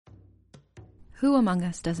Who among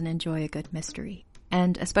us doesn't enjoy a good mystery?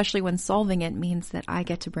 And especially when solving it means that I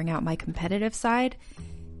get to bring out my competitive side,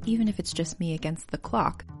 even if it's just me against the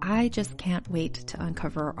clock. I just can't wait to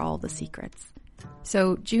uncover all the secrets.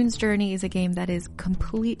 So June's Journey is a game that is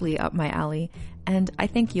completely up my alley, and I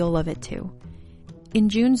think you'll love it too. In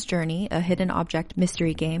June's Journey, a hidden object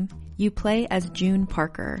mystery game, you play as June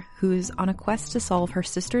Parker, who's on a quest to solve her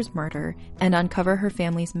sister's murder and uncover her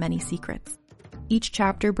family's many secrets. Each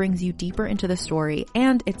chapter brings you deeper into the story,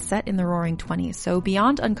 and it's set in the Roaring '20s, so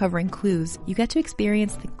beyond uncovering clues, you get to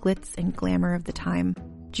experience the glitz and glamour of the time.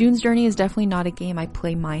 June's Journey is definitely not a game I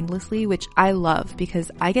play mindlessly, which I love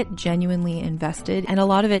because I get genuinely invested, and a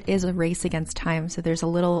lot of it is a race against time, so there's a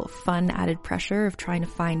little fun added pressure of trying to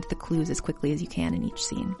find the clues as quickly as you can in each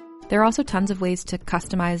scene. There are also tons of ways to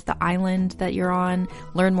customize the island that you're on,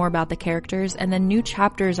 learn more about the characters, and then new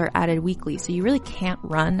chapters are added weekly, so you really can't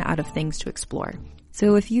run out of things to explore.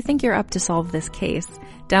 So if you think you're up to solve this case,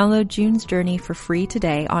 download June's Journey for free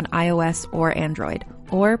today on iOS or Android,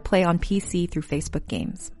 or play on PC through Facebook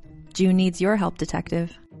Games. June needs your help,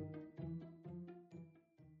 detective.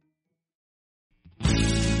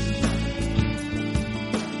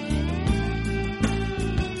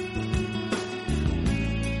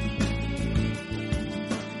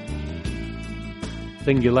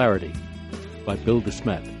 Singularity by Bill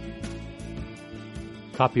DeSmet.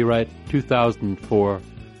 Copyright 2004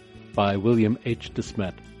 by William H.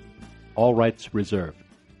 DeSmet. All rights reserved.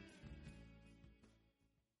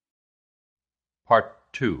 Part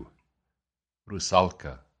 2.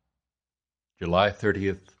 Rusalka. July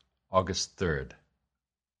 30th, August 3rd.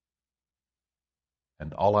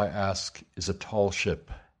 And all I ask is a tall ship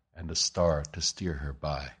and a star to steer her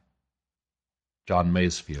by. John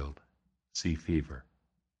Masefield, Sea Fever.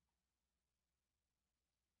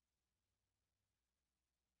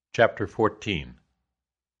 Chapter 14.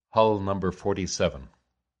 Hull number 47.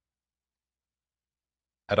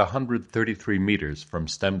 At 133 meters from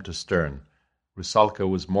stem to stern, Rusalka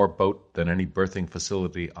was more boat than any berthing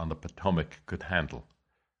facility on the Potomac could handle.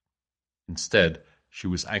 Instead, she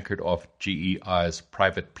was anchored off GEI's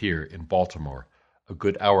private pier in Baltimore, a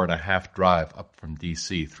good hour-and-a-half drive up from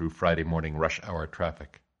D.C. through Friday morning rush-hour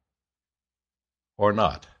traffic. Or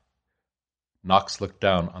not. Knox looked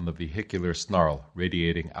down on the vehicular snarl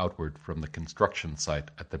radiating outward from the construction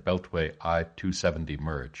site at the Beltway I-270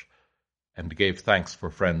 merge, and gave thanks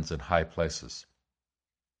for friends in high places.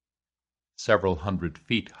 Several 100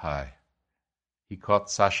 feet high. He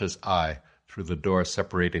caught Sasha's eye through the door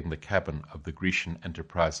separating the cabin of the Grecian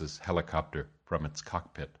Enterprises helicopter from its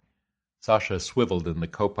cockpit. Sasha swiveled in the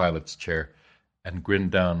co-pilot's chair and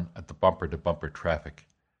grinned down at the bumper-to-bumper traffic.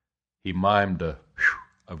 He mimed a whew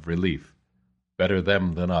of relief. Better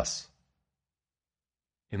them than us.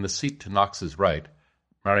 In the seat to Knox's right,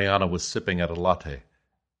 Mariana was sipping at a latte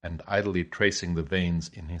and idly tracing the veins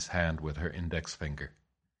in his hand with her index finger.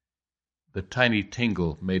 The tiny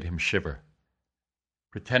tingle made him shiver.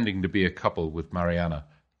 Pretending to be a couple with Mariana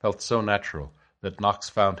felt so natural that Knox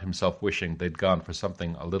found himself wishing they'd gone for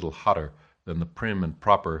something a little hotter than the prim and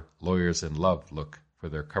proper lawyers in love look for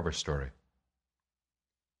their cover story.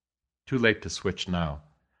 Too late to switch now.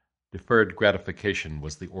 Deferred gratification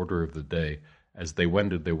was the order of the day as they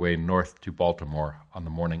wended their way north to Baltimore on the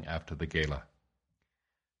morning after the gala.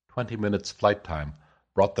 20 minutes flight time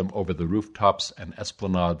brought them over the rooftops and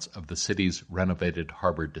esplanades of the city's renovated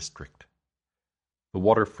harbor district. The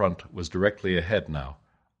waterfront was directly ahead now,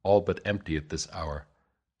 all but empty at this hour,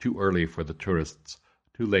 too early for the tourists,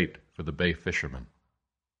 too late for the bay fishermen.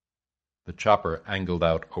 The chopper angled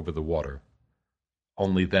out over the water.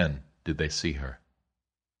 Only then did they see her.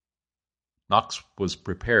 Knox was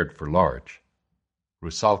prepared for large.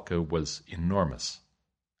 Rusalka was enormous,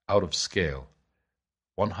 out of scale.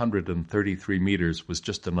 133 meters was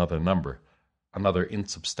just another number, another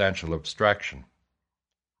insubstantial abstraction.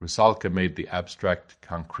 Rusalka made the abstract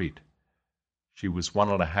concrete. She was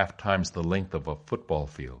 1.5 times the length of a football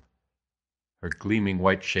field. Her gleaming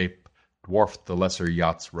white shape dwarfed the lesser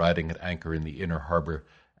yachts riding at anchor in the inner harbor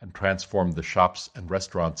and transformed the shops and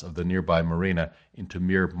restaurants of the nearby marina into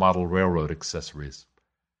mere model railroad accessories.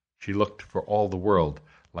 She looked for all the world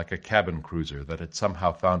like a cabin cruiser that had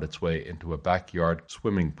somehow found its way into a backyard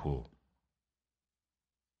swimming pool.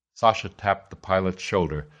 Sasha tapped the pilot's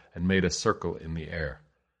shoulder and made a circle in the air.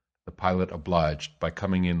 The pilot obliged by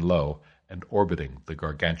coming in low and orbiting the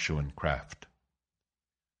gargantuan craft.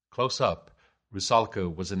 Close up, Rusalka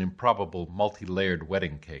was an improbable multi-layered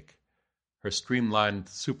wedding cake. Her streamlined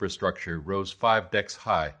superstructure rose 5 decks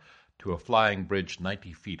high to a flying bridge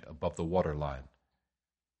 90 feet above the waterline.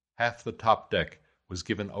 Half the top deck was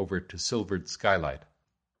given over to silvered skylight.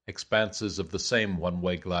 Expanses of the same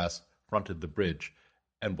one-way glass fronted the bridge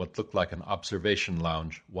and what looked like an observation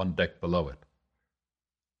lounge one deck below it.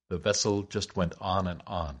 The vessel just went on and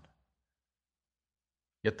on.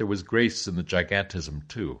 Yet there was grace in the gigantism,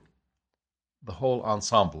 too. The whole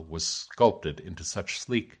ensemble was sculpted into such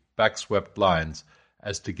sleek, back-swept lines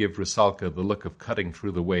as to give Rusalka the look of cutting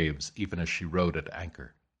through the waves even as she rode at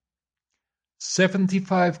anchor.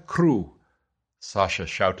 75 crew, Sasha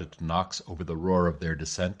shouted to Knox over the roar of their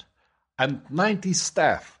descent, and 90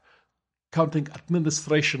 staff, counting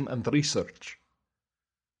administration and research.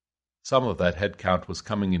 Some of that head count was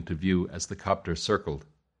coming into view as the copter circled.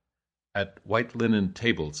 At white linen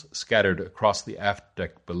tables scattered across the aft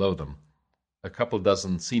deck below them, a couple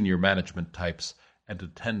dozen senior management types and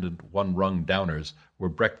attendant one-rung downers were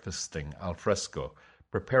breakfasting al fresco,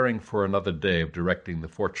 preparing for another day of directing the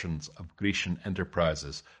fortunes of Grecian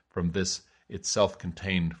enterprises from this, its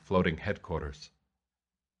self-contained floating headquarters.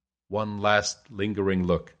 One last lingering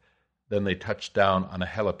look, then they touched down on a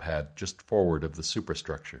helipad just forward of the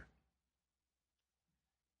superstructure.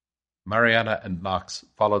 Mariana and Knox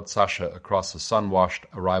followed Sasha across the sun-washed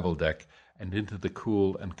arrival deck and into the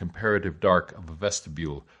cool and comparative dark of a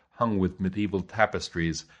vestibule hung with medieval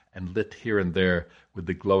tapestries and lit here and there with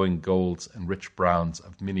the glowing golds and rich browns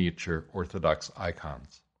of miniature Orthodox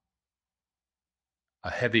icons. A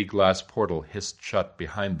heavy glass portal hissed shut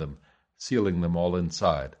behind them, sealing them all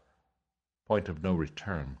inside. Point of no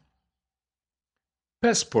return.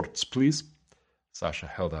 "Passports, please." Sasha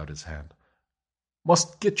held out his hand.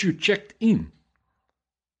 "Must get you checked in."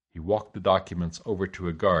 He walked the documents over to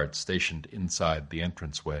a guard stationed inside the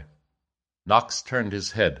entranceway. Knox turned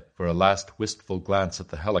his head for a last wistful glance at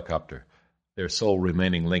the helicopter, their sole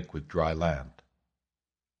remaining link with dry land.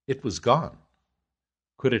 It was gone.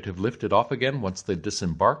 Could it have lifted off again once they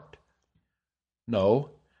disembarked?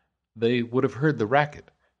 No. They would have heard the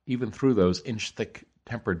racket, even through those inch-thick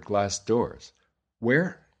tempered glass doors.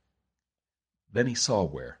 Where? Then he saw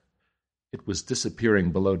where. It was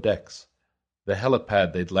disappearing below decks. The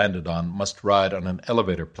helipad they'd landed on must ride on an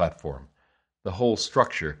elevator platform. The whole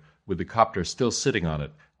structure, with the copter still sitting on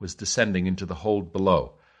it, was descending into the hold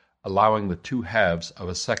below, allowing the two halves of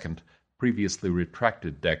a second, previously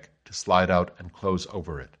retracted deck to slide out and close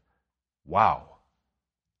over it. Wow!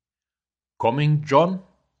 "Coming, John?"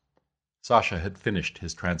 Sasha had finished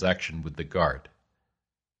his transaction with the guard.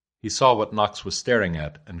 He saw what Knox was staring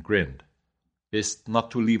at and grinned. "Best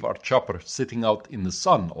not to leave our chopper sitting out in the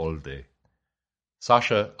sun all day."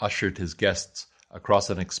 Sasha ushered his guests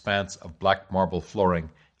across an expanse of black marble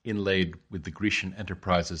flooring inlaid with the Grecian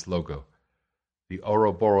Enterprises logo. The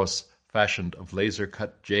Ouroboros fashioned of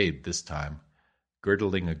laser-cut jade this time,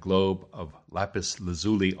 girdling a globe of lapis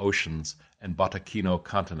lazuli oceans and Botachino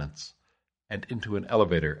continents, and into an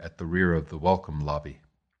elevator at the rear of the welcome lobby.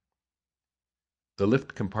 The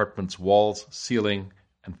lift compartment's walls, ceiling,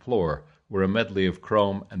 and floor were a medley of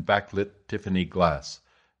chrome and backlit Tiffany glass,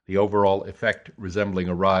 the overall effect resembling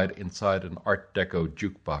a ride inside an Art Deco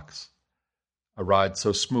jukebox. A ride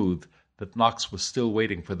so smooth that Knox was still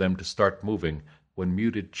waiting for them to start moving when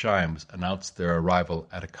muted chimes announced their arrival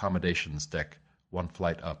at accommodations deck, one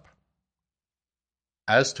flight up.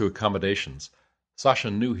 As to accommodations,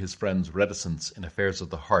 Sasha knew his friend's reticence in affairs of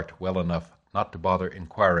the heart well enough not to bother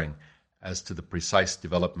inquiring as to the precise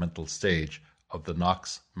developmental stage of the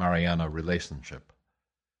Knox-Mariana relationship.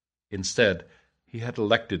 Instead, he had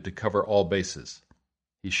elected to cover all bases.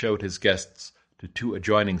 He showed his guests to two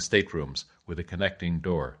adjoining staterooms with a connecting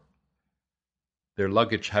door. Their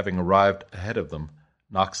luggage having arrived ahead of them,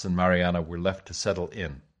 Knox and Mariana were left to settle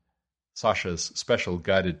in. Sasha's special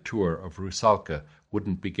guided tour of Rusalka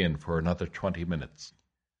wouldn't begin for another 20 minutes.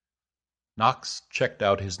 Knox checked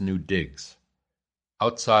out his new digs.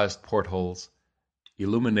 Outsized portholes,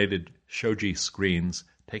 illuminated shoji screens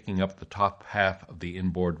taking up the top half of the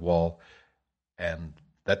inboard wall, and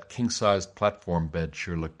that king-sized platform bed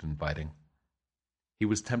sure looked inviting. He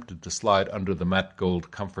was tempted to slide under the matte gold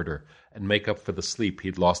comforter and make up for the sleep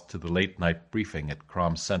he'd lost to the late-night briefing at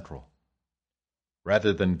Crom Central.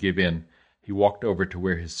 Rather than give in, he walked over to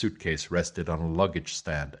where his suitcase rested on a luggage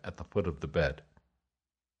stand at the foot of the bed.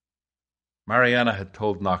 Mariana had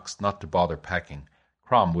told Knox not to bother packing.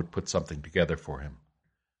 Crom would put something together for him.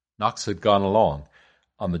 Knox had gone along,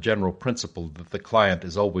 on the general principle that the client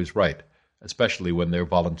is always right, especially when they're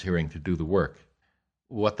volunteering to do the work.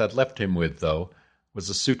 What that left him with, though, was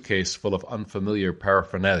a suitcase full of unfamiliar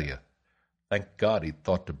paraphernalia. Thank God he'd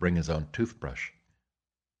thought to bring his own toothbrush.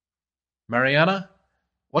 "Mariana,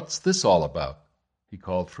 what's this all about?" he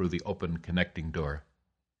called through the open connecting door.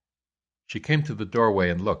 She came to the doorway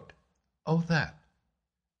and looked. "Oh, that."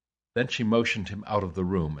 Then she motioned him out of the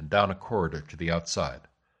room and down a corridor to the outside.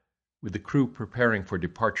 With the crew preparing for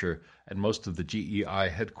departure and most of the GEI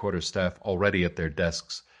headquarters staff already at their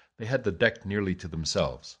desks, they had the deck nearly to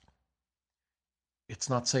themselves. "It's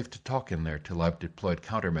not safe to talk in there till I've deployed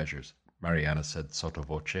countermeasures," Mariana said sotto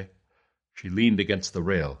voce. She leaned against the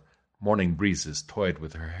rail. Morning breezes toyed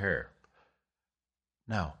with her hair.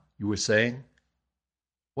 "Now, you were saying?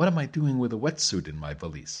 What am I doing with a wetsuit in my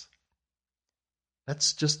valise?"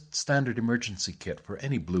 "That's just standard emergency kit for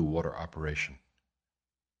any blue water operation."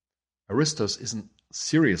 "Aristos isn't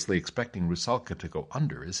seriously expecting Rusalka to go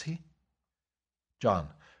under, is he?"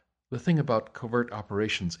 "John, the thing about covert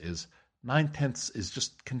operations is 9/10 is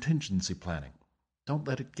just contingency planning. Don't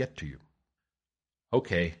let it get to you."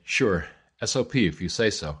 "Okay, sure. SOP if you say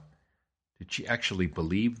so." Did she actually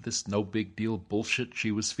believe this no-big-deal bullshit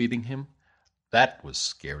she was feeding him? That was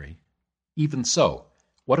scary. Even so,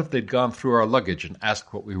 what if they'd gone through our luggage and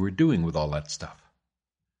asked what we were doing with all that stuff?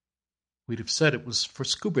 "We'd have said it was for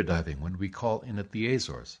scuba diving when we call in at the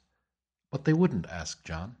Azores. But they wouldn't ask,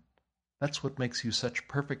 John. That's what makes you such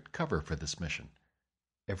perfect cover for this mission.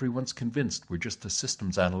 Everyone's convinced we're just a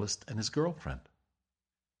systems analyst and his girlfriend."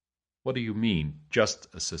 "What do you mean, just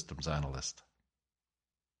a systems analyst?"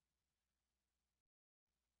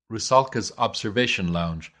 Rusalka's observation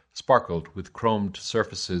lounge sparkled with chromed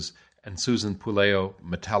surfaces and Susan Puleo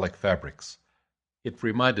metallic fabrics. It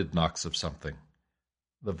reminded Knox of something.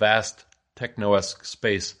 The vast, techno-esque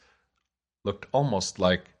space looked almost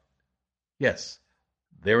like... Yes,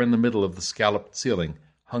 there in the middle of the scalloped ceiling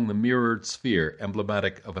hung the mirrored sphere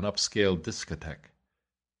emblematic of an upscale discotheque.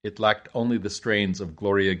 It lacked only the strains of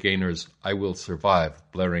Gloria Gaynor's I Will Survive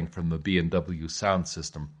blaring from the B&W sound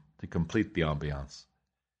system to complete the ambiance.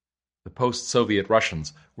 The post-Soviet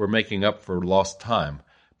Russians were making up for lost time,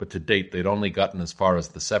 but to date they'd only gotten as far as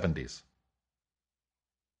the 70s.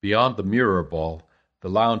 Beyond the mirror ball, the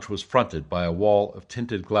lounge was fronted by a wall of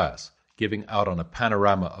tinted glass, giving out on a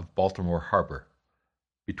panorama of Baltimore Harbor.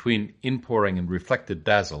 Between inpouring and reflected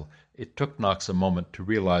dazzle, it took Knox a moment to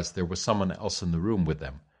realize there was someone else in the room with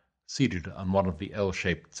them, seated on one of the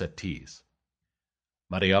L-shaped settees.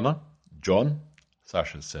 "Mariana, John,"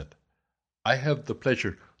 Sasha said, "I have the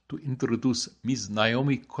pleasure to introduce Ms.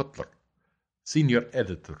 Naomi Kotler, senior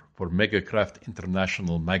editor for Megacraft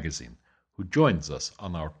International magazine, who joins us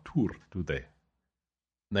on our tour today.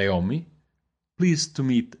 Naomi, pleased to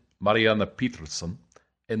meet Mariana Peterson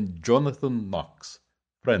and Jonathan Knox,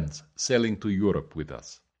 friends sailing to Europe with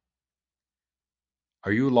us."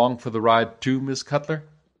 "Are you along for the ride too, Miss Cutler?"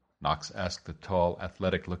 Knox asked the tall,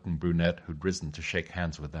 athletic-looking brunette who'd risen to shake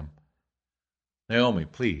hands with them. "Naomi,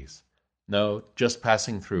 please. No, just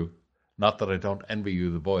passing through. Not that I don't envy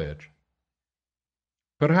you the voyage."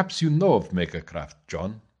 "Perhaps you know of Megacraft,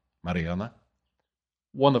 John, Mariana.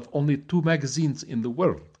 One of only 2 magazines in the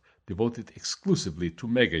world devoted exclusively to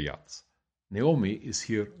mega yachts. Naomi is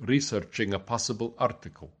here researching a possible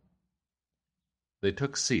article." They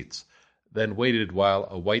took seats, then waited while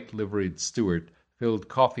a white-liveried steward filled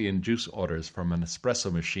coffee and juice orders from an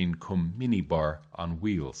espresso machine cum minibar on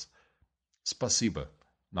wheels. "Spasiba,"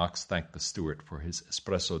 Knox thanked the steward for his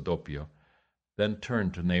espresso doppio, then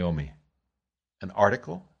turned to Naomi. "An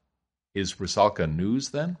article? Is Rusalka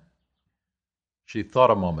news, then?" She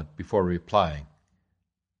thought a moment before replying.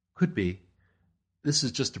 "Could be. This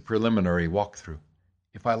is just a preliminary walkthrough.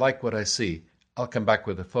 If I like what I see, I'll come back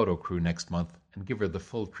with a photo crew next month and give her the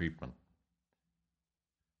full treatment."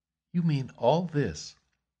 "You mean all this,"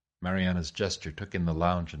 Mariana's gesture took in the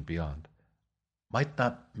lounge and beyond, "might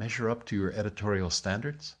not measure up to your editorial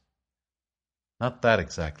standards?" "Not that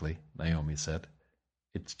exactly," Naomi said.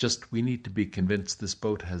 "It's just we need to be convinced this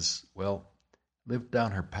boat has, well, lived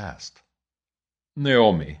down her past."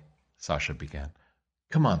 "Naomi," Sasha began.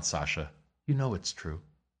 "Come on, Sasha. You know it's true."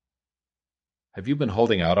 "Have you been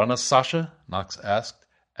holding out on us, Sasha?" Knox asked,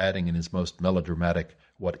 adding in his most melodramatic,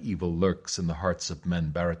 what evil lurks in the hearts of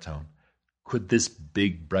men baritone. "Could this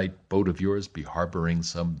big, bright boat of yours be harboring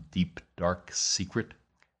some deep, dark secret?"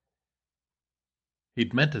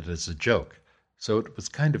 He'd meant it as a joke, so it was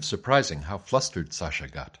kind of surprising how flustered Sasha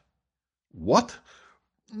got. "What?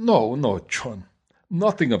 No, John.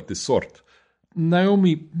 Nothing of the sort.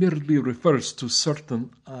 Naomi merely refers to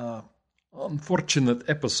certain, unfortunate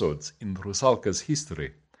episodes in Rusalka's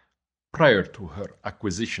history prior to her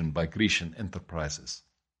acquisition by Grecian Enterprises."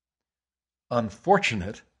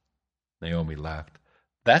 "Unfortunate?" Naomi laughed.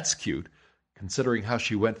 "That's cute, considering how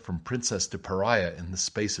she went from princess to pariah in the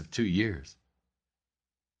space of 2 years."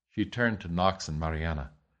 She turned to Knox and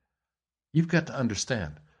Mariana. "You've got to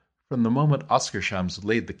understand, from the moment Oscarshams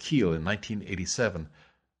laid the keel in 1987,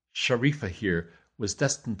 Sharifa here was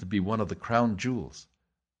destined to be one of the crown jewels,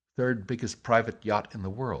 third biggest private yacht in the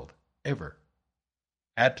world, ever.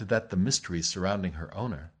 Add to that the mystery surrounding her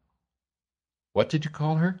owner. "What did you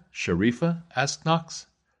call her? Sharifa?" asked Knox.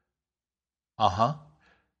 "Uh-huh.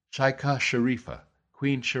 Shaika Sharifa,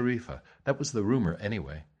 Queen Sharifa. That was the rumor,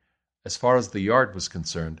 anyway. As far as the yard was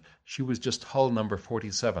concerned, she was just hull number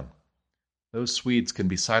 47. Those Swedes can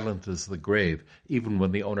be silent as the grave, even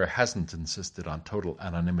when the owner hasn't insisted on total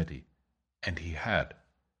anonymity. And he had.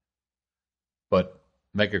 But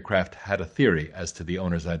Megarcraft had a theory as to the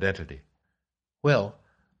owner's identity. "Well,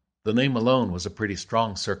 the name alone was a pretty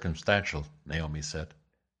strong circumstantial," Naomi said,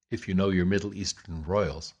 "if you know your Middle Eastern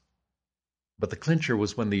royals. But the clincher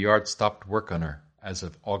was when the yard stopped work on her as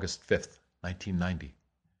of August 5th, 1990.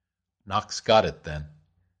 Knox got it then.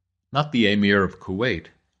 Not the Emir of Kuwait.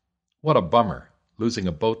 What a bummer, losing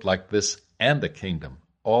a boat like this and a kingdom,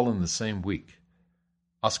 all in the same week.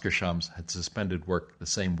 Oskarshams had suspended work the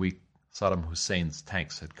same week Saddam Hussein's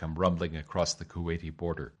tanks had come rumbling across the Kuwaiti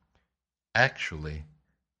border. Actually,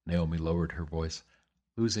 Naomi lowered her voice,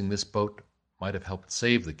 losing this boat might have helped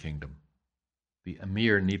save the kingdom. The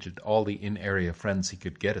Emir needed all the in-area friends he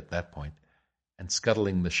could get at that point, and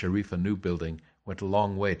scuttling the Sharifa new building went a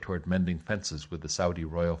long way toward mending fences with the Saudi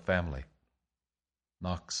royal family."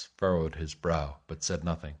 Knox furrowed his brow, but said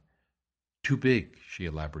nothing. "Too big," she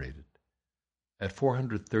elaborated. At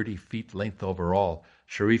 430 feet length overall,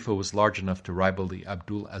 Sharifa was large enough to rival the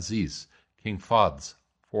Abdul Aziz, King Fahd's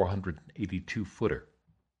 482-footer.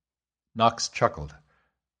 Knox chuckled.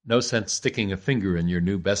 "No sense sticking a finger in your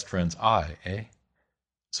new best friend's eye, eh?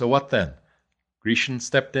 So what then? Grecian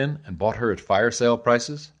stepped in and bought her at fire sale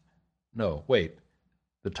prices? No, wait.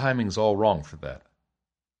 The timing's all wrong for that.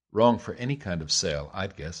 Wrong for any kind of sale,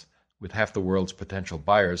 I'd guess, with half the world's potential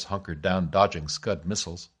buyers hunkered down dodging Scud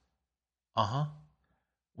missiles. Uh-huh.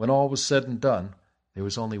 When all was said and done, there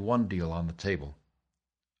was only one deal on the table."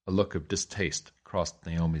 A look of distaste crossed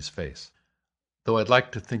Naomi's face. "Though I'd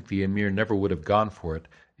like to think the Emir never would have gone for it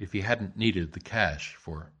if he hadn't needed the cash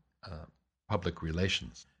for, public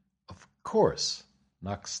relations." "Of course,"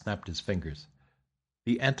 Knox snapped his fingers.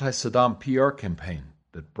 "The anti-Saddam PR campaign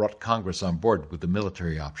that brought Congress on board with the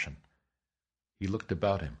military option." He looked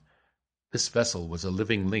about him. This vessel was a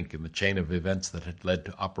living link in the chain of events that had led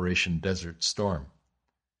to Operation Desert Storm.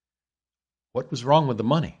 "What was wrong with the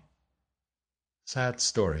money?" "Sad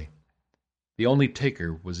story. The only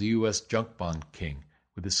taker was a U.S. junk bond king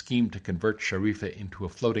with a scheme to convert Sharifa into a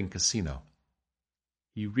floating casino.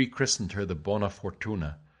 He rechristened her the Bona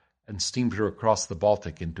Fortuna and steamed her across the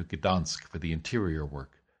Baltic into Gdansk for the interior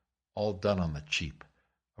work, all done on the cheap.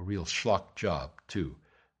 A real schlock job, too.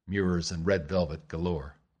 Mirrors and red velvet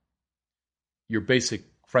galore." "Your basic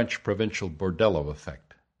French provincial bordello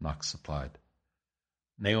effect," Knox supplied.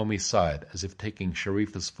 Naomi sighed, as if taking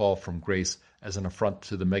Sharifa's fall from grace as an affront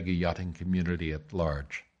to the mega-yachting community at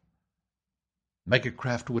large.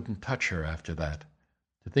 "Megarcraft wouldn't touch her after that.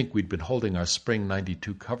 To think we'd been holding our spring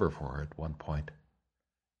 '92 cover for her at one point."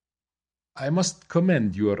 "I must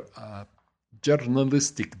commend your,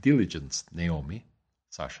 journalistic diligence, Naomi,"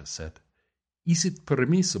 Sasha said. "Is it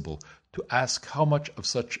permissible to ask how much of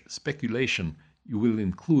such speculation you will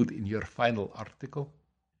include in your final article?"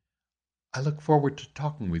 "I look forward to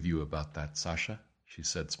talking with you about that, Sasha," she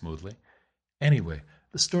said smoothly. "Anyway,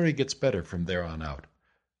 the story gets better from there on out.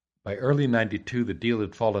 By early '92 the deal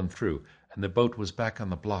had fallen through, and the boat was back on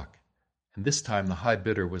the block. And this time the high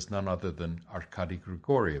bidder was none other than Arkady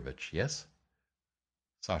Grigorievich, yes?"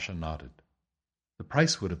 Sasha nodded. "The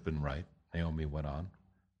price would have been right," Naomi went on.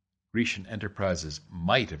 "Grecian Enterprises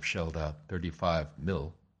might have shelled out 35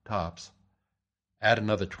 mil, tops. Add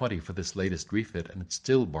another 20 for this latest refit, and it's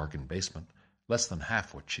still bargain basement, less than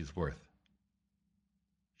half what she's worth."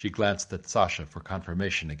 She glanced at Sasha for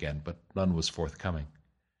confirmation again, but none was forthcoming.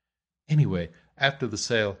 Anyway, after the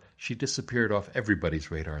sale, she disappeared off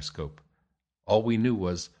everybody's radar scope. All we knew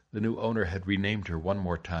was the new owner had renamed her one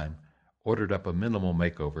more time, ordered up a minimal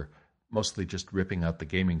makeover, mostly just ripping out the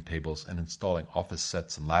gaming tables and installing office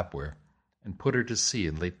sets and labware, and put her to sea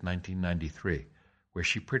in late 1993, where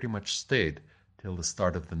she pretty much stayed till the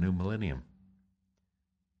start of the new millennium.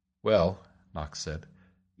 "Well," Knox said,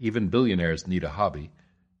 "even billionaires need a hobby,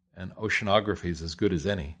 and oceanography's as good as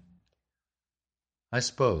any." "I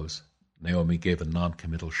suppose," Naomi gave a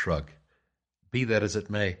non-committal shrug. "Be that as it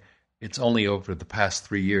may, it's only over the past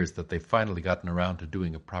 3 years that they've finally gotten around to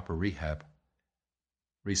doing a proper rehab.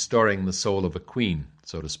 Restoring the soul of a queen,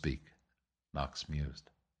 so to speak," Knox mused.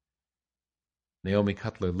 Naomi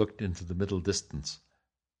Cutler looked into the middle distance,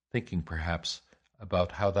 thinking perhaps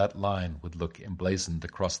about how that line would look emblazoned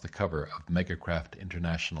across the cover of Megarcraft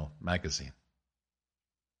International magazine.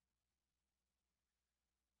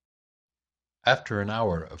 After an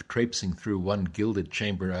hour of traipsing through one gilded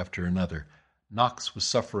chamber after another, Knox was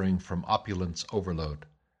suffering from opulence overload.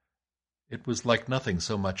 It was like nothing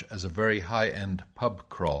so much as a very high-end pub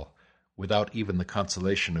crawl, without even the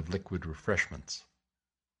consolation of liquid refreshments.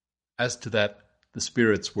 As to that, the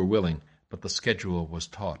spirits were willing, but the schedule was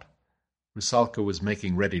taut. Rusalka was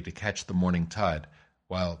making ready to catch the morning tide,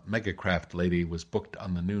 while Megacraft Lady was booked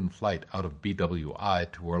on the noon flight out of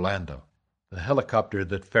BWI to Orlando. The helicopter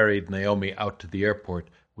that ferried Naomi out to the airport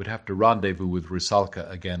would have to rendezvous with Rusalka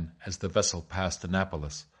again as the vessel passed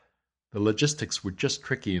Annapolis. The logistics were just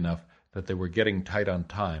tricky enough that they were getting tight on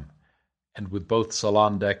time, and with both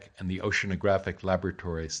Salon Deck and the Oceanographic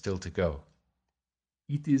Laboratory still to go.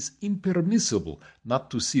 "It is impermissible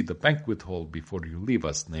not to see the banquet hall before you leave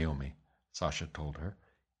us, Naomi," Sasha told her.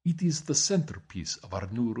 "It is the centerpiece of our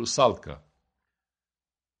new Rusalka."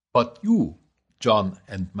 "But you, John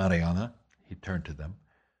and Mariana," he turned to them,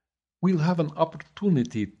 "will have an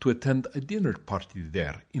opportunity to attend a dinner party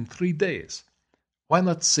there in 3 days. Why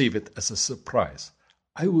not save it as a surprise?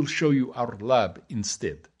 I will show you our lab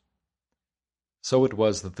instead." So it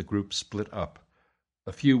was that the group split up.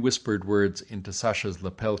 A few whispered words into Sasha's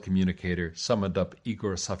lapel communicator summoned up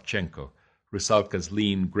Igor Savchenko, Rusalka's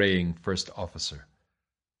lean, graying first officer.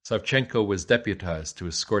 Savchenko was deputized to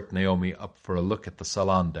escort Naomi up for a look at the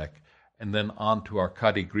Salon Deck, and then on to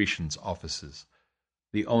Arkady Grishin's offices.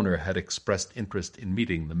 The owner had expressed interest in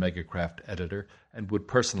meeting the Megacraft editor and would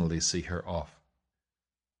personally see her off.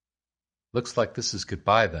 "Looks like this is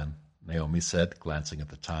goodbye, then," Naomi said, glancing at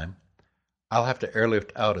the time. "I'll have to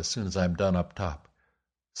airlift out as soon as I'm done up top.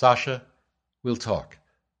 Sasha, we'll talk.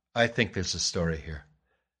 I think there's a story here.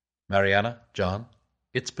 Mariana, John,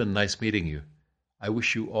 it's been nice meeting you. I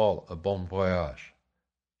wish you all a bon voyage."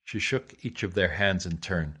 She shook each of their hands in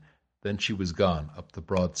turn. Then she was gone up the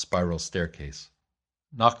broad spiral staircase.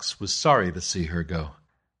 Knox was sorry to see her go.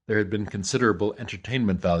 There had been considerable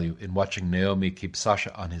entertainment value in watching Naomi keep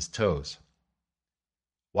Sasha on his toes.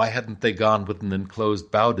 Why hadn't they gone with an enclosed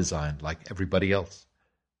bow design like everybody else?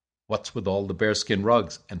 What's with all the bearskin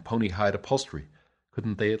rugs and pony-hide upholstery?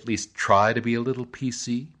 Couldn't they at least try to be a little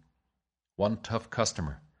PC? One tough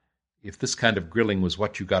customer. If this kind of grilling was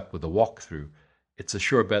what you got with a walk-through, it's a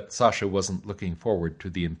sure bet Sasha wasn't looking forward to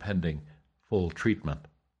the impending full treatment.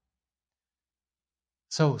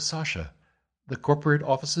 "So, Sasha, the corporate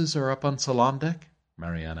offices are up on Salon Deck?"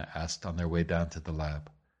 Mariana asked on their way down to the lab.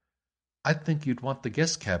 "I'd think you'd want the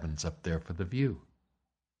guest cabins up there for the view."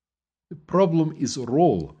 "The problem is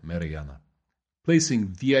roll, Mariana. Placing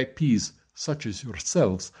VIPs such as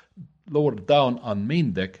yourselves lower down on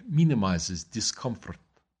main deck minimizes discomfort."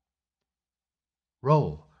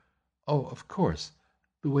 "Roll? Oh, of course.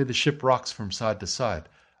 The way the ship rocks from side to side.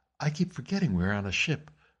 I keep forgetting we're on a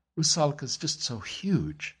ship. Rusalka's just so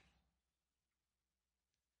huge."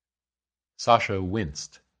 Sasha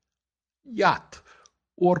winced. "Yacht,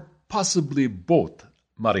 or possibly boat,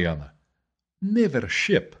 Mariana. Never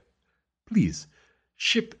ship. Please,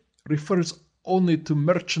 ship refers only to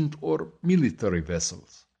merchant or military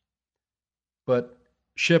vessels." "But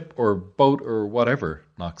ship or boat or whatever,"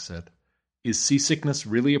 Knox said. "Is seasickness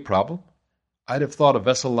really a problem? I'd have thought a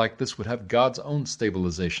vessel like this would have God's own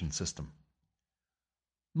stabilization system."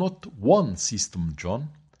 "Not one system,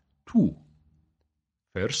 John. 2.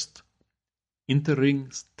 First,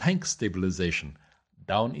 inter-ring tank stabilization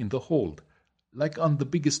down in the hold, like on the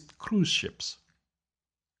biggest cruise ships.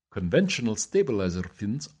 Conventional stabilizer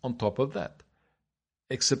fins on top of that.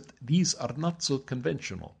 Except these are not so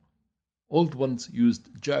conventional. Old ones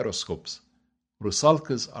used gyroscopes.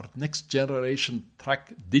 Rusalka's are next-generation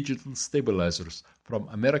track digital stabilizers from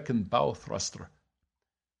American Bow Thruster.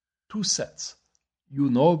 2 sets. You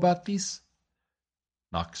know about these?"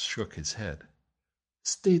 Knox shook his head.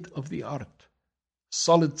 "State-of-the-art.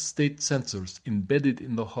 Solid-state sensors embedded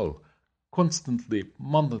in the hull, constantly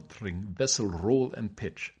monitoring vessel roll and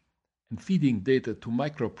pitch, and feeding data to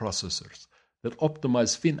microprocessors that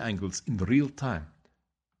optimize fin angles in real time.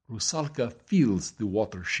 Rusalka feels the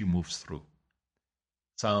water she moves through."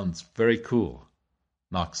 "Sounds very cool."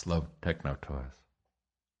 Knox loved techno toys.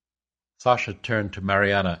 Sasha turned to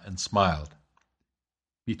Mariana and smiled.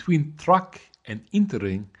 "Between truck and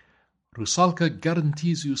interring, Rusalka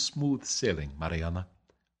guarantees you smooth sailing, Mariana.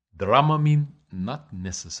 Dramamine not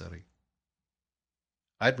necessary."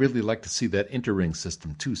 "I'd really like to see that interring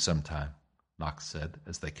system too sometime," Knox said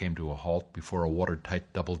as they came to a halt before a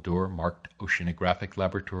watertight double door marked Oceanographic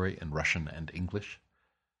Laboratory in Russian and English.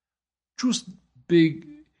 "Just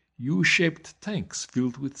big U-shaped tanks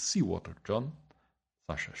filled with seawater, John,"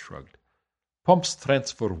 Sasha shrugged. Pumps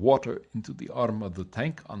transfer water into the arm of the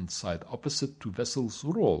tank on the side opposite to vessel's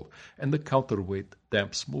roll, and the counterweight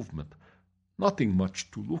damps movement. Nothing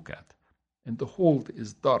much to look at, and the hold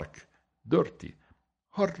is dark, dirty,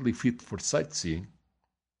 hardly fit for sightseeing.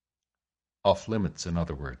 Off limits, in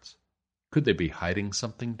other words. Could they be hiding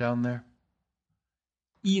something down there?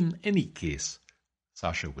 In any case,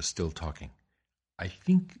 Sasha was still talking, I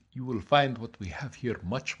think you will find what we have here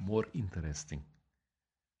much more interesting.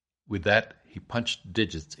 With that, he punched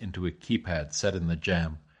digits into a keypad set in the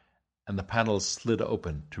jamb, and the panels slid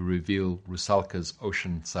open to reveal Rusalka's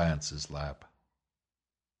Ocean Sciences Lab.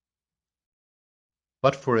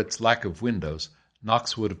 But for its lack of windows,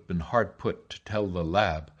 Knox would have been hard put to tell the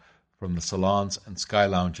lab from the salons and sky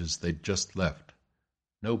lounges they'd just left.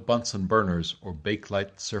 No Bunsen burners or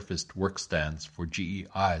bakelite surfaced workstands for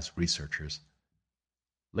GEI's researchers.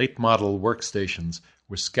 Late-model workstations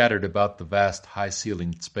were scattered about the vast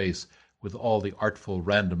high-ceilinged space with all the artful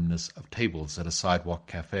randomness of tables at a sidewalk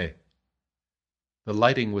cafe. The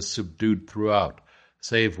lighting was subdued throughout,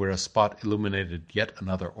 save where a spot illuminated yet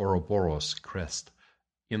another Ouroboros crest,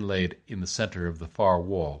 inlaid in the center of the far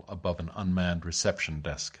wall above an unmanned reception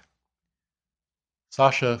desk.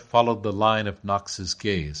 Sasha followed the line of Knox's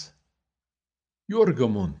gaze.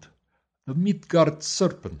 Jorgamund, the Midgard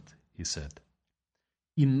serpent, he said.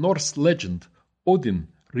 In Norse legend, Odin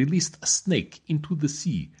released a snake into the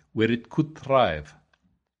sea where it could thrive.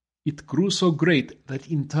 It grew so great that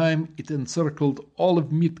in time it encircled all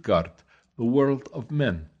of Midgard, the world of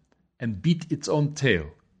men, and beat its own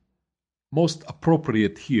tail. Most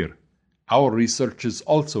appropriate here, our researches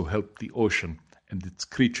also helped the ocean and its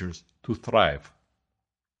creatures to thrive.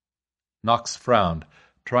 Knox frowned,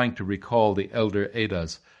 trying to recall the elder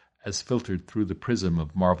Eddas as filtered through the prism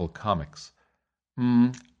of Marvel Comics.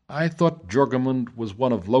 I thought Jorgamund was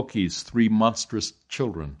one of Loki's 3 monstrous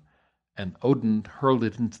children, and Odin hurled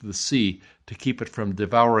it into the sea to keep it from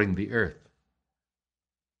devouring the earth.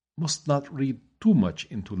 Must not read too much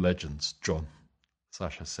into legends, John,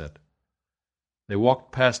 Sasha said. They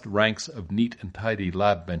walked past ranks of neat and tidy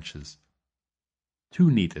lab benches.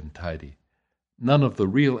 Too neat and tidy. None of the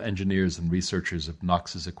real engineers and researchers of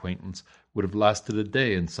Knox's acquaintance would have lasted a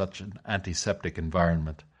day in such an antiseptic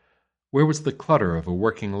environment. Where was the clutter of a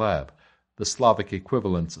working lab, the Slavic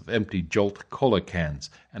equivalents of empty Jolt cola cans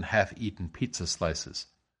and half-eaten pizza slices?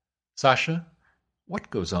 Sasha, what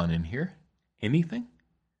goes on in here? Anything?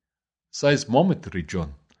 Seismometry,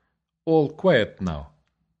 John. All quiet now.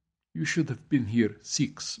 You should have been here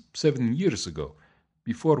 6, 7 years ago,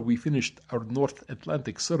 before we finished our North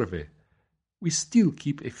Atlantic survey. We still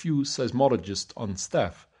keep a few seismologists on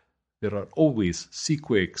staff. There are always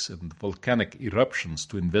seaquakes and volcanic eruptions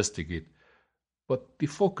to investigate, but the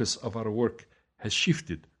focus of our work has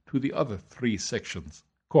shifted to the other 3 sections.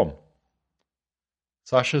 Come.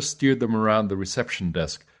 Sasha steered them around the reception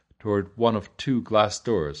desk toward one of 2 glass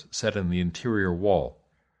doors set in the interior wall.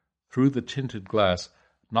 Through the tinted glass,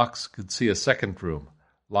 Knox could see a second room,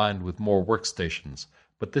 lined with more workstations,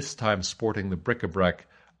 but this time sporting the bric-a-brac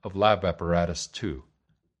of lab apparatus too.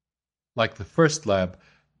 Like the first lab,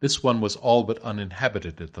 this one was all but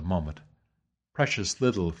uninhabited at the moment. Precious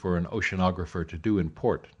little for an oceanographer to do in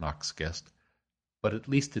port, Knox guessed, but at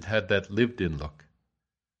least it had that lived-in look.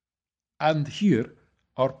 And here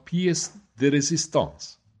are pièces de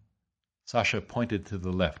résistance. Sasha pointed to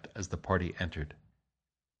the left as the party entered.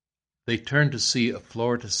 They turned to see a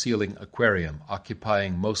floor-to-ceiling aquarium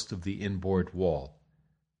occupying most of the inboard wall.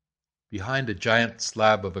 Behind a giant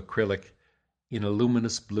slab of acrylic, in a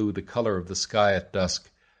luminous blue the color of the sky at dusk,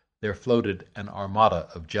 there floated an armada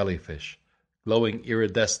of jellyfish, glowing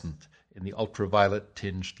iridescent in the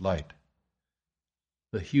ultraviolet-tinged light.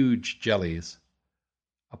 The huge jellies,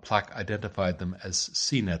 a plaque identified them as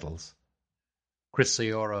sea nettles,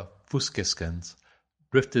 Chrysaora fuscescens,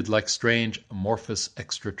 drifted like strange amorphous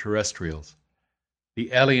extraterrestrials.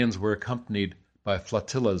 The aliens were accompanied by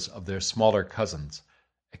flotillas of their smaller cousins,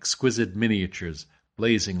 exquisite miniatures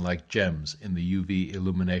blazing like gems in the UV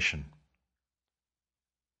illumination.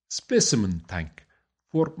 Specimen tank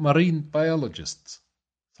for marine biologists,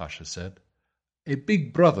 Sasha said. A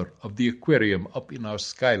big brother of the aquarium up in our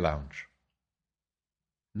sky lounge.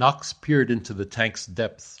 Knox peered into the tank's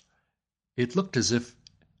depths. It looked as if,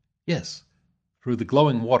 yes, through the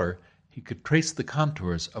glowing water he could trace the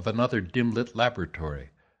contours of another dim-lit laboratory,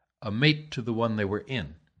 a mate to the one they were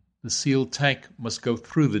in. The sealed tank must go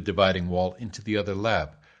through the dividing wall into the other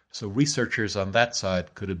lab, so researchers on that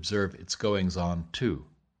side could observe its goings-on too.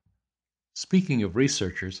 Speaking of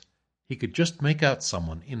researchers, he could just make out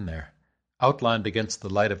someone in there, outlined against the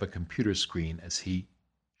light of a computer screen as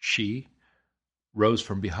she, rose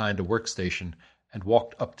from behind a workstation, and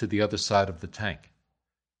walked up to the other side of the tank.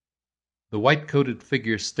 The white-coated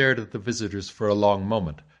figure stared at the visitors for a long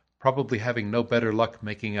moment, probably having no better luck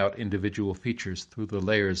making out individual features through the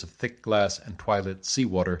layers of thick glass and twilit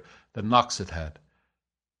seawater than Knox had had.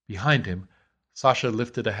 Behind him, Sasha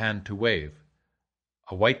lifted a hand to wave.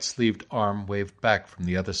 A white-sleeved arm waved back from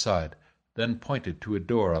the other side, then pointed to a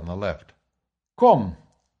door on the left. "Come!"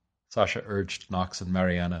 Sasha urged Knox and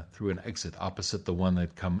Mariana through an exit opposite the one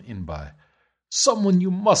they'd come in by. "Someone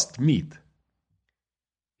you must meet."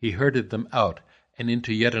 He herded them out and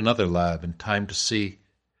into yet another lab in time to see.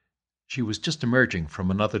 She was just emerging from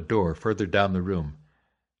another door further down the room.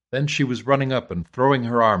 Then she was running up and throwing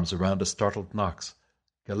her arms around a startled Knox.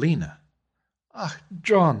 "Galina!" "Ah,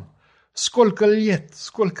 John! Skolka liet,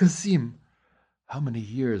 skolka zim! How many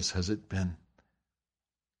years has it been?"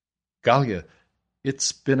 "Galya,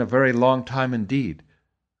 it's been a very long time indeed.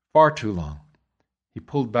 Far too long." He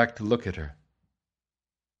pulled back to look at her.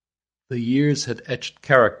 The years had etched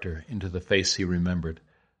character into the face he remembered,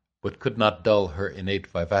 but could not dull her innate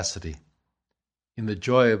vivacity. In the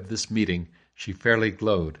joy of this meeting she fairly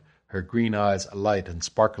glowed, her green eyes alight and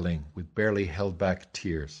sparkling with barely held-back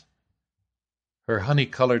tears. Her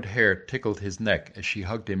honey-colored hair tickled his neck as she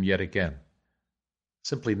hugged him yet again.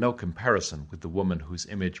 Simply no comparison with the woman whose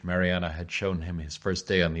image Mariana had shown him his first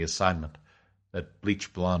day on the assignment, that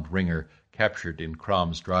bleach-blonde ringer captured in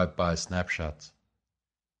Crom's drive-by snapshots.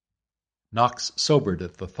 Knox sobered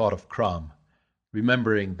at the thought of Crom,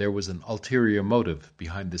 remembering there was an ulterior motive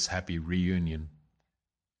behind this happy reunion,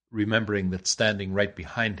 remembering that standing right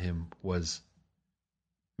behind him was—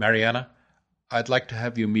 "Mariana, I'd like to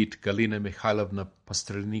have you meet Galina Mikhailovna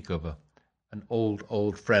Postrelnikova, an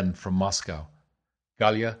old friend from Moscow.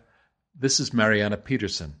 Galya, this is Mariana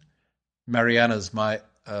Peterson. Mariana's my,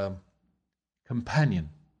 companion,"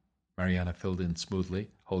 Mariana filled in smoothly,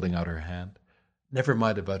 holding out her hand. "Never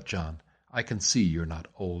mind about John. I can see you're not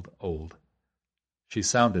old." She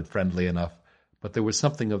sounded friendly enough, but there was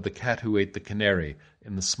something of the cat who ate the canary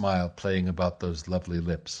in the smile playing about those lovely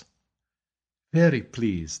lips. "Very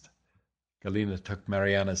pleased." Galina took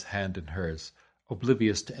Mariana's hand in hers,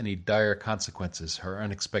 oblivious to any dire consequences her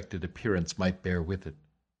unexpected appearance might bear with it.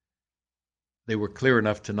 They were clear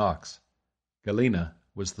enough to Knox. Galina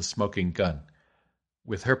was the smoking gun.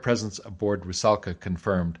 With her presence aboard Rusalka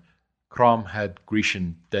confirmed, Crom had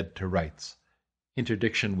Grecian dead to rights.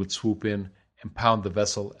 Interdiction would swoop in, impound the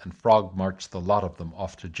vessel, and frog-march the lot of them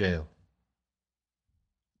off to jail.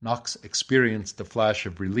 Knox experienced a flash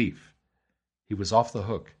of relief. He was off the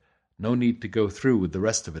hook. No need to go through with the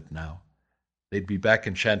rest of it now. They'd be back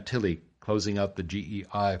in Chantilly, closing out the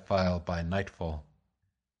GEI file by nightfall.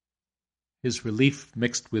 His relief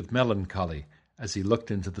mixed with melancholy as he looked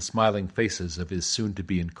into the smiling faces of his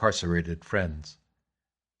soon-to-be incarcerated friends.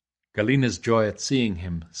 Galina's joy at seeing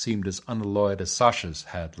him seemed as unalloyed as Sasha's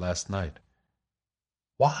had last night.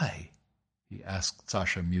 "Why?" he asked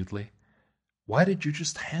Sasha mutely. "Why did you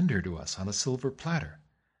just hand her to us on a silver platter?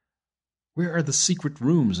 Where are the secret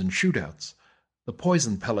rooms and shootouts, the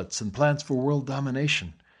poison pellets and plans for world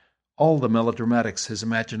domination, all the melodramatics his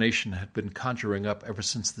imagination had been conjuring up ever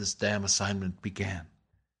since this damn assignment began?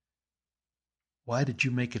 Why did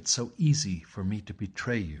you make it so easy for me to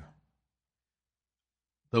betray you?"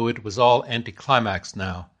 Though it was all anticlimax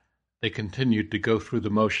now, they continued to go through the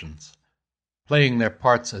motions. Playing their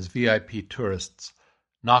parts as VIP tourists,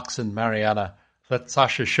 Knox and Mariana let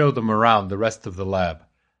Sasha show them around the rest of the lab,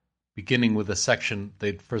 beginning with a section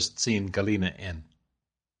they'd first seen Galina in.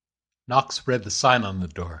 Knox read the sign on the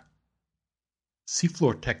door.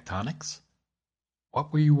 "Seafloor tectonics?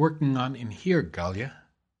 What were you working on in here, Galya?"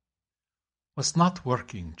 "Was not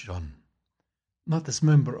working, John. Not as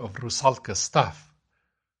member of Rusalka staff.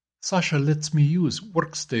 Sasha lets me use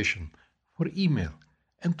workstation for email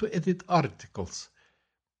and to edit articles,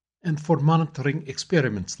 and for monitoring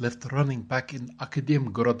experiments left running back in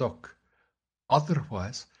Akademgorodok.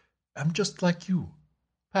 Otherwise, I'm just like you,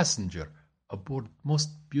 passenger aboard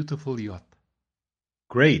most beautiful yacht."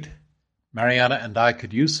 "Great. Mariana and I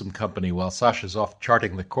could use some company while Sasha's off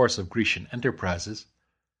charting the course of Grecian enterprises."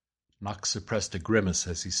 Knox suppressed a grimace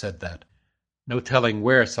as he said that. No telling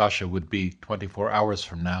where Sasha would be 24 hours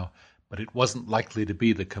from now, but it wasn't likely to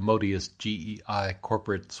be the commodious GEI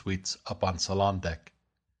corporate suites up on salon deck.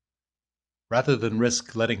 Rather than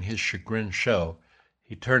risk letting his chagrin show,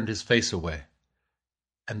 he turned his face away,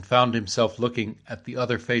 and found himself looking at the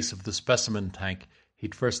other face of the specimen tank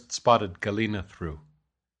he'd first spotted Galina through.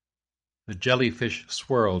 The jellyfish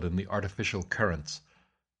swirled in the artificial currents,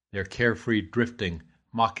 their carefree drifting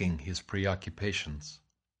mocking his preoccupations.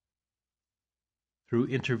 Through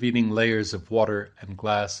intervening layers of water and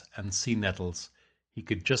glass and sea nettles, he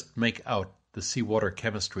could just make out the seawater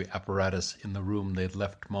chemistry apparatus in the room they'd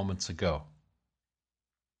left moments ago.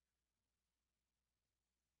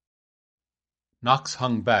 Knox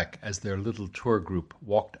hung back as their little tour group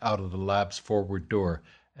walked out of the lab's forward door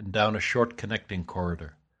and down a short connecting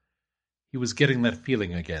corridor. He was getting that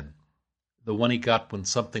feeling again, the one he got when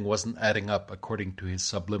something wasn't adding up according to his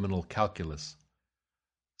subliminal calculus.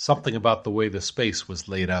 Something about the way the space was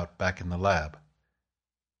laid out back in the lab.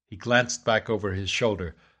 He glanced back over his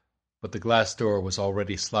shoulder, but the glass door was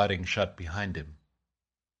already sliding shut behind him.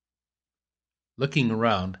 Looking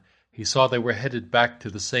around, he saw they were headed back to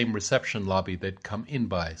the same reception lobby they'd come in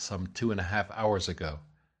by some 2.5 hours ago,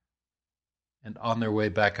 and on their way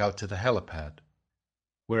back out to the helipad,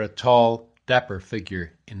 where a tall, dapper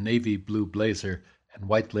figure in navy blue blazer and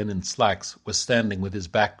white linen slacks was standing with his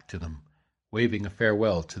back to them, waving a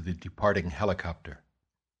farewell to the departing helicopter.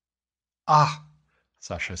 "Ah,"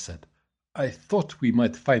 Sasha said, "I thought we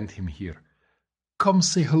might find him here. Come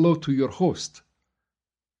say hello to your host."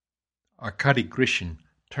 Arkady Grishin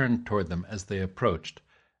turned toward them as they approached,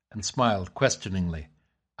 and smiled questioningly.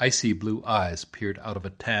 Icy blue eyes peered out of a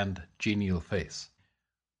tanned, genial face.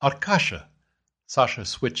 "Arkasha," Sasha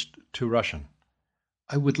switched to Russian.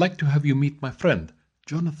 "I would like to have you meet my friend,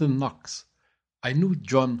 Jonathan Knox. I knew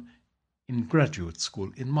John in graduate school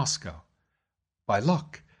in Moscow. By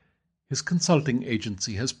luck, his consulting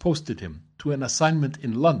agency has posted him to an assignment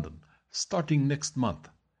in London starting next month.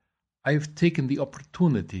 I have taken the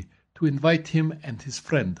opportunity to invite him and his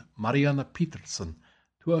friend Mariana Peterson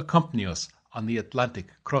to accompany us on the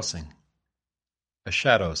Atlantic crossing." A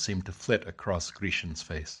shadow seemed to flit across Grishin's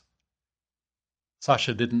face.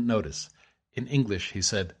 Sasha didn't notice. In English he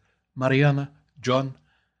said, "Mariana, John,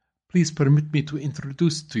 please permit me to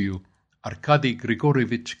introduce to you Arkady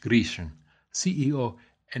Grigorievich Grishin, CEO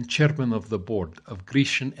and Chairman of the Board of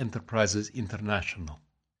Grishin Enterprises International.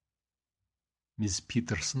 Miss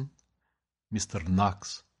Peterson, Mr.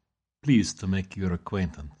 Knox, pleased to make your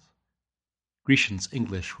acquaintance." Grishin's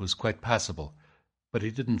English was quite passable, but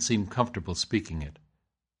he didn't seem comfortable speaking it.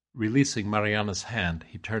 Releasing Mariana's hand,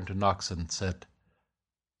 he turned to Knox and said,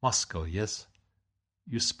 "Moscow, yes?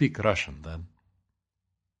 You speak Russian, then?"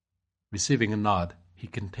 Receiving a nod, he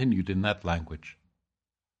continued in that language.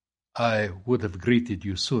 "I would have greeted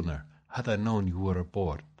you sooner had I known you were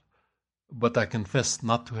aboard, but I confess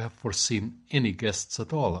not to have foreseen any guests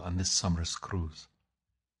at all on this summer's cruise."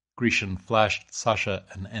 Grishin flashed Sasha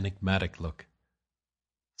an enigmatic look.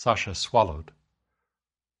 Sasha swallowed.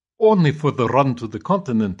 "Only for the run to the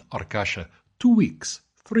continent, Arkasha. 2 weeks,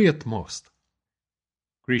 3 at most."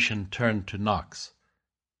 Grishin turned to Knox.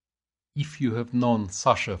 "If you have known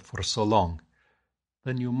Sasha for so long,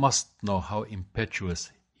 then you must know how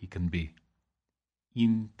impetuous he can be.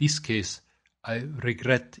 In this case, I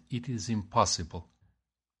regret it is impossible."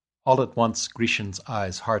 All at once Grishin's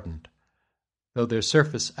eyes hardened. Though their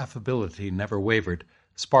surface affability never wavered,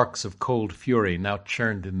 sparks of cold fury now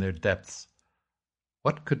churned in their depths.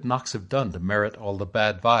 What could Knox have done to merit all the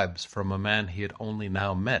bad vibes from a man he had only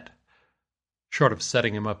now met? Short of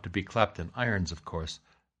setting him up to be clapped in irons, of course,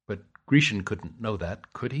 but Grishin couldn't know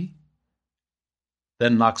that, could he?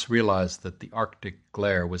 Then Knox realized that the Arctic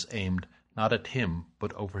glare was aimed not at him,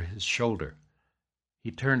 but over his shoulder. He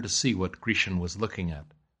turned to see what Grishin was looking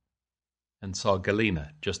at, and saw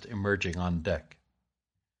Galina just emerging on deck.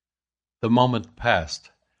 The moment passed.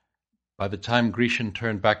 By the time Grishin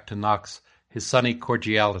turned back to Knox, his sunny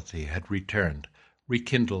cordiality had returned,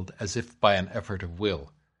 rekindled as if by an effort of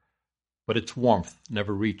will. But its warmth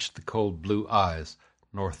never reached the cold blue eyes,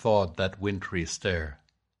 nor thawed that wintry stare.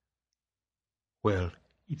 "Well,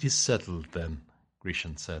 it is settled then,"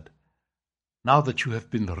 Grishin said. "Now that you have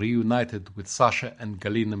been reunited with Sasha and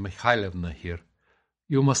Galina Mikhailovna here,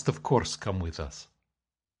 you must of course come with us.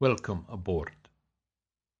 Welcome aboard."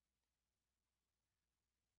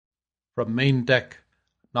 From main deck,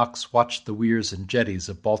 Knox watched the weirs and jetties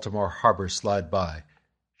of Baltimore Harbor slide by,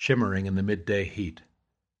 shimmering in the midday heat.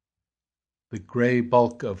 The gray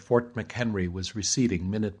bulk of Fort McHenry was receding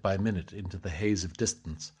minute by minute into the haze of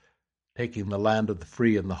distance, taking the land of the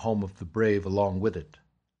free and the home of the brave along with it.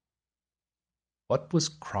 What was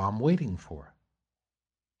Crom waiting for?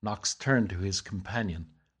 Knox turned to his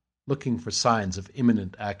companion, looking for signs of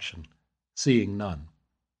imminent action, seeing none.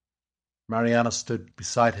 Mariana stood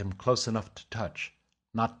beside him close enough to touch,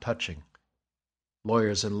 not touching.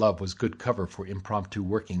 Lawyers in Love was good cover for impromptu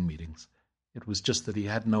working meetings. It was just that he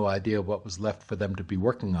had no idea what was left for them to be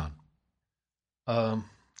working on.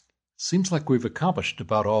 Seems like we've accomplished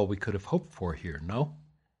about all we could have hoped for here, no?"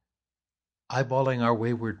 "Eyeballing our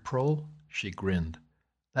wayward prole?" she grinned.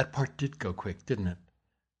 That part did go quick, didn't it?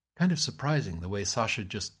 Kind of surprising the way Sasha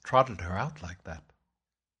just trotted her out like that.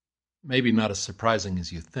 Maybe not as surprising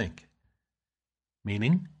as you think.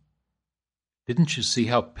 Meaning? Didn't you see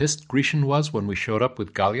how pissed Grecian was when we showed up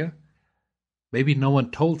with Gallia? Maybe no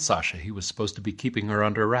one told Sasha he was supposed to be keeping her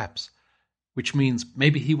under wraps, which means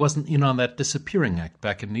maybe he wasn't in on that disappearing act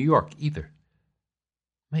back in New York either.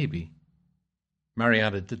 Maybe.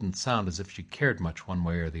 Mariana didn't sound as if she cared much one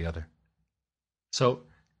way or the other. So,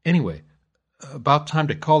 anyway, about time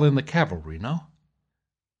to call in the cavalry, no?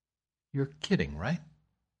 You're kidding, right?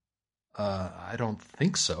 I don't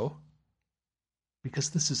think so.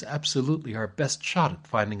 Because this is absolutely our best shot at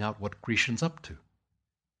finding out what Grecian's up to.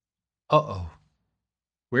 Uh-oh.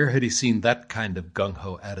 Where had he seen that kind of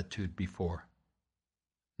gung-ho attitude before?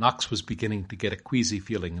 Knox was beginning to get a queasy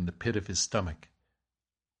feeling in the pit of his stomach.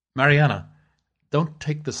 Mariana, don't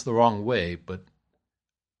take this the wrong way, but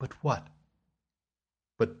what?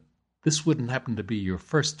 But this wouldn't happen to be your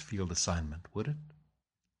first field assignment, would it?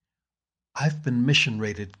 I've been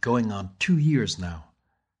mission-rated going on 2 years now.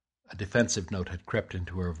 A defensive note had crept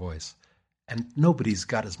into her voice. And nobody's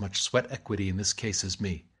got as much sweat equity in this case as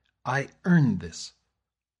me. I earned this.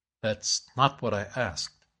 That's not what I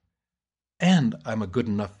asked. And I'm a good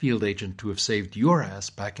enough field agent to have saved your ass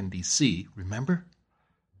back in D.C., remember?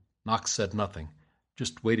 Knox said nothing,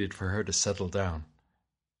 just waited for her to settle down.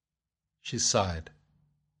 She sighed.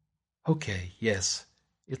 Okay, yes,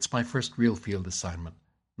 it's my first real field assignment,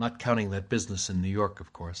 not counting that business in New York,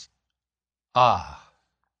 of course. Ah.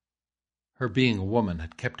 Her being a woman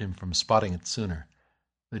had kept him from spotting it sooner.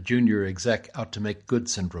 The junior exec out to make good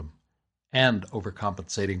syndrome, and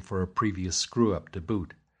overcompensating for a previous screw-up to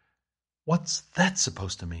boot. What's that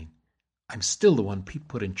supposed to mean? I'm still the one Pete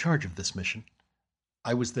put in charge of this mission.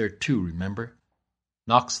 I was there too, remember?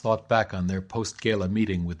 Knox thought back on their post-gala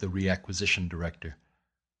meeting with the reacquisition director.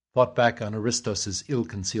 Thought back on Aristos'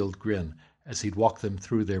 ill-concealed grin as he'd walked them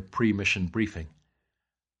through their pre-mission briefing.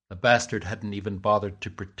 The bastard hadn't even bothered to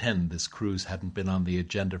pretend this cruise hadn't been on the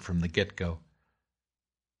agenda from the get-go.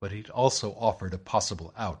 But he'd also offered a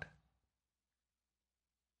possible out.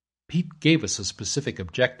 Pete gave us a specific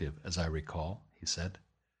objective, as I recall, he said.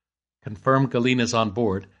 Confirm Galina's on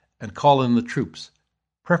board and call in the troops,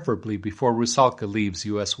 preferably before Rusalka leaves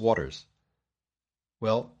U.S. waters.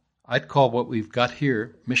 Well, I'd call what we've got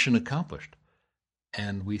here mission accomplished.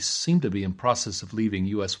 And we seem to be in process of leaving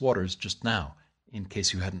U.S. waters just now, in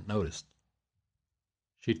case you hadn't noticed.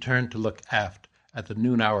 She turned to look aft at the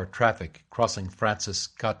noon-hour traffic crossing Francis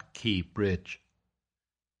Scott Key Bridge.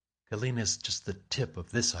 Galina's just the tip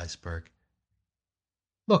of this iceberg.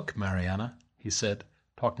 Look, Mariana, he said,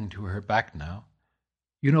 talking to her back now.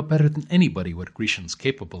 You know better than anybody what Grecian's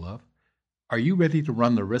capable of. Are you ready to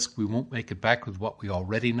run the risk we won't make it back with what we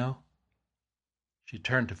already know? She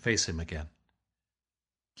turned to face him again.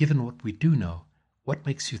 Given what we do know, what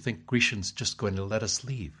makes you think Grecian's just going to let us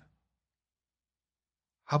leave?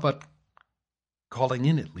 How about calling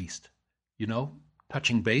in at least? You know,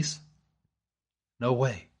 touching base? No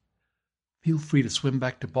way. Feel free to swim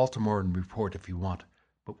back to Baltimore and report if you want,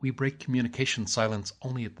 but we break communication silence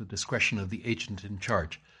only at the discretion of the agent in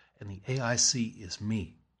charge, and the AIC is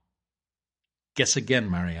me. Guess again,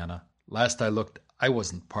 Mariana. Last I looked, I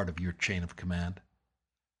wasn't part of your chain of command.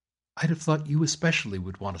 I'd have thought you especially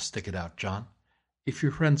would want to stick it out, John. If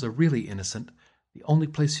your friends are really innocent, the only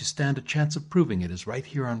place you stand a chance of proving it is right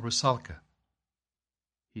here on Rusalka.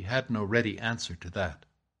 He had no ready answer to that.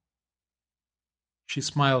 She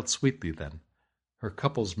smiled sweetly then, her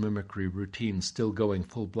couple's mimicry routine still going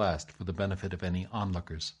full blast for the benefit of any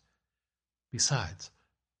onlookers. Besides,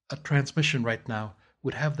 a transmission right now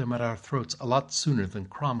would have them at our throats a lot sooner than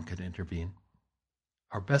Crom could intervene.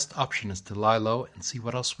 Our best option is to lie low and see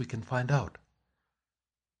what else we can find out.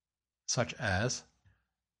 Such as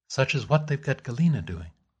what they've got Galina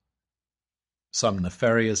doing. Some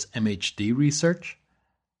nefarious MHD research?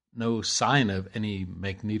 No sign of any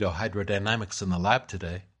magnetohydrodynamics in the lab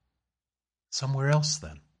today. Somewhere else,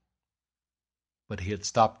 then. But he had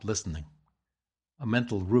stopped listening. A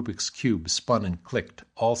mental Rubik's Cube spun and clicked,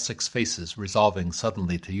 all 6 faces resolving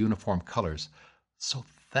suddenly to uniform colors. So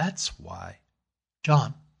that's why.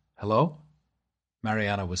 John, hello?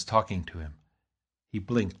 Mariana was talking to him. He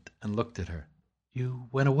blinked and looked at her. You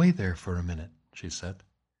went away there for a minute, she said.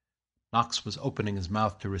 Knox was opening his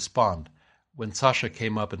mouth to respond when Sasha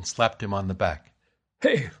came up and slapped him on the back.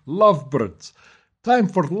 Hey, lovebirds! Time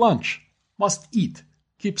for lunch! Must eat!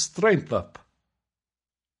 Keep strength up!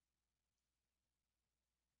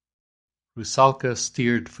 Rusalka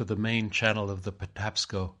steered for the main channel of the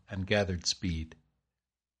Patapsco and gathered speed.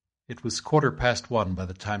 It was 1:15 by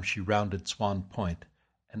the time she rounded Swan Point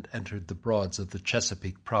and entered the Broads of the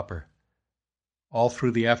Chesapeake proper. All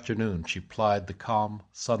through the afternoon she plied the calm,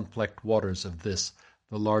 sun-flecked waters of this,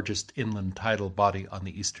 the largest inland tidal body on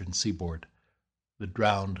the eastern seaboard, the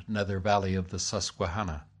drowned nether valley of the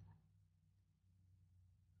Susquehanna.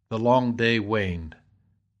 The long day waned,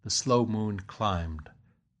 the slow moon climbed,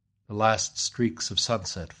 the last streaks of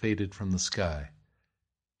sunset faded from the sky.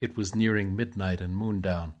 It was nearing midnight and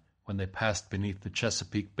moondown when they passed beneath the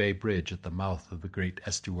Chesapeake Bay Bridge at the mouth of the great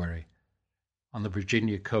estuary. On the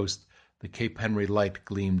Virginia coast, the Cape Henry light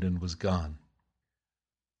gleamed and was gone.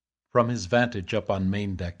 From his vantage up on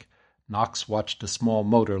main deck, Knox watched a small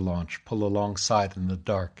motor launch pull alongside in the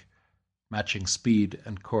dark, matching speed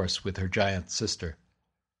and course with her giant sister.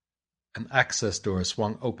 An access door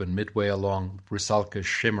swung open midway along Rusalka's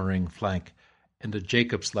shimmering flank, and a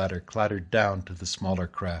Jacob's ladder clattered down to the smaller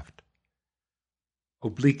craft.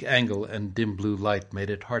 Oblique angle and dim blue light made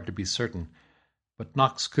it hard to be certain, but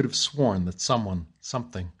Knox could have sworn that someone,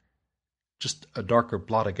 something, just a darker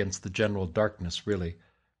blot against the general darkness, really,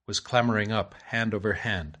 was clambering up, hand over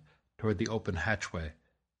hand, toward the open hatchway.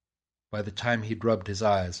 By the time he'd rubbed his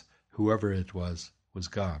eyes, whoever it was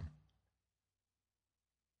gone.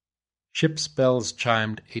 Ship's bells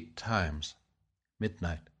chimed 8 times.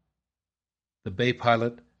 Midnight. The bay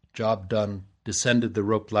pilot, job done, descended the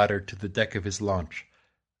rope ladder to the deck of his launch,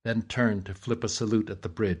 then turned to flip a salute at the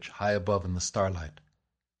bridge high above in the starlight.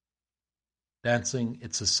 Dancing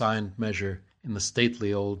its assigned measure in the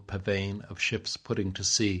stately old pavane of ships putting to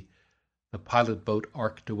sea, the pilot boat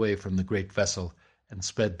arced away from the great vessel and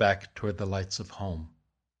sped back toward the lights of home.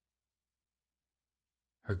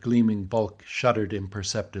 Her gleaming bulk shuddered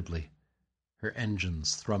imperceptibly. Her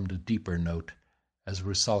engines thrummed a deeper note as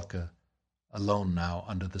Rusalka, alone now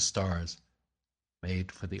under the stars,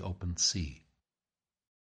 made for the open sea.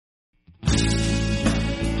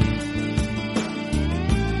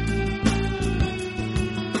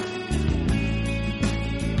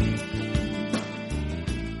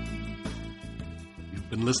 You've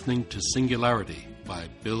been listening to Singularity by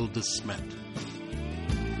Bill DeSmet.